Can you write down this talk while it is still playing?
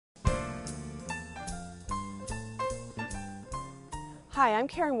Hi, I'm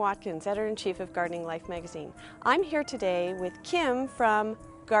Karen Watkins, Editor-in-Chief of Gardening Life magazine. I'm here today with Kim from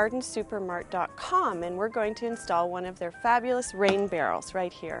GardenSuperMart.com, and we're going to install one of their fabulous rain barrels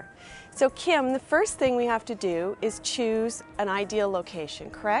right here. So Kim, the first thing we have to do is choose an ideal location,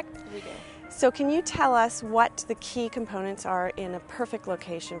 correct? We do. So can you tell us what the key components are in a perfect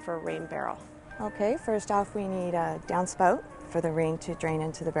location for a rain barrel? Okay, first off we need a downspout for the rain to drain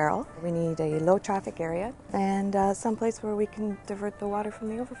into the barrel. We need a low traffic area and someplace where we can divert the water from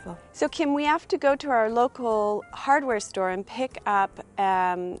the overflow. So Kim, we have to go to our local hardware store and pick up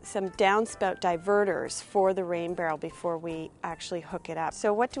some downspout diverters for the rain barrel before we actually hook it up.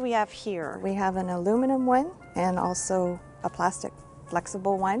 So what do we have here? We have an aluminum one and also a plastic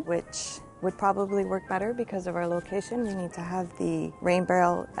flexible one, which would probably work better because of our location. We need to have the rain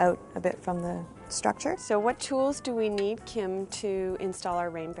barrel out a bit from the structure. So what tools do we need, Kim, to install our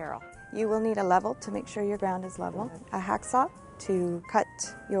rain barrel? You will need a level to make sure your ground is level, a hacksaw to cut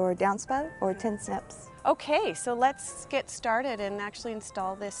your downspout, or tin snips. Okay, so let's get started and actually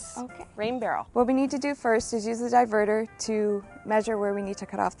install this rain barrel. What we need to do first is use the diverter to measure where we need to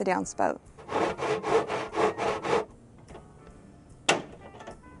cut off the downspout.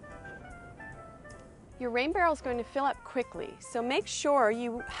 Your rain barrel is going to fill up quickly, so make sure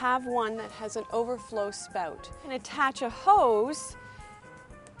you have one that has an overflow spout. And attach a hose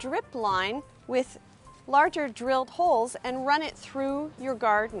drip line with larger drilled holes and run it through your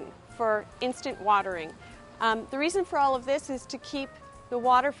garden for instant watering. The reason for all of this is to keep the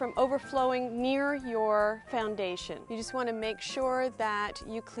water from overflowing near your foundation. You just want to make sure that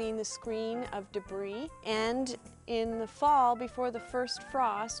you clean the screen of debris, and in the fall, before the first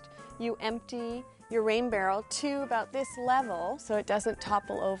frost, you empty your rain barrel to about this level so it doesn't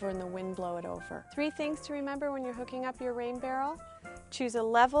topple over and the wind blow it over. 3 things to remember when you're hooking up your rain barrel. Choose a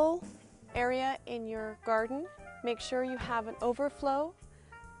level area in your garden. Make sure you have an overflow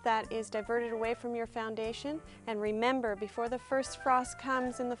that is diverted away from your foundation. And remember, before the first frost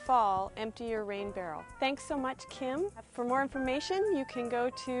comes in the fall, empty your rain barrel. Thanks so much, Kim. For more information, you can go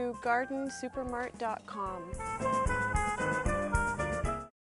to GardenSuperMart.com.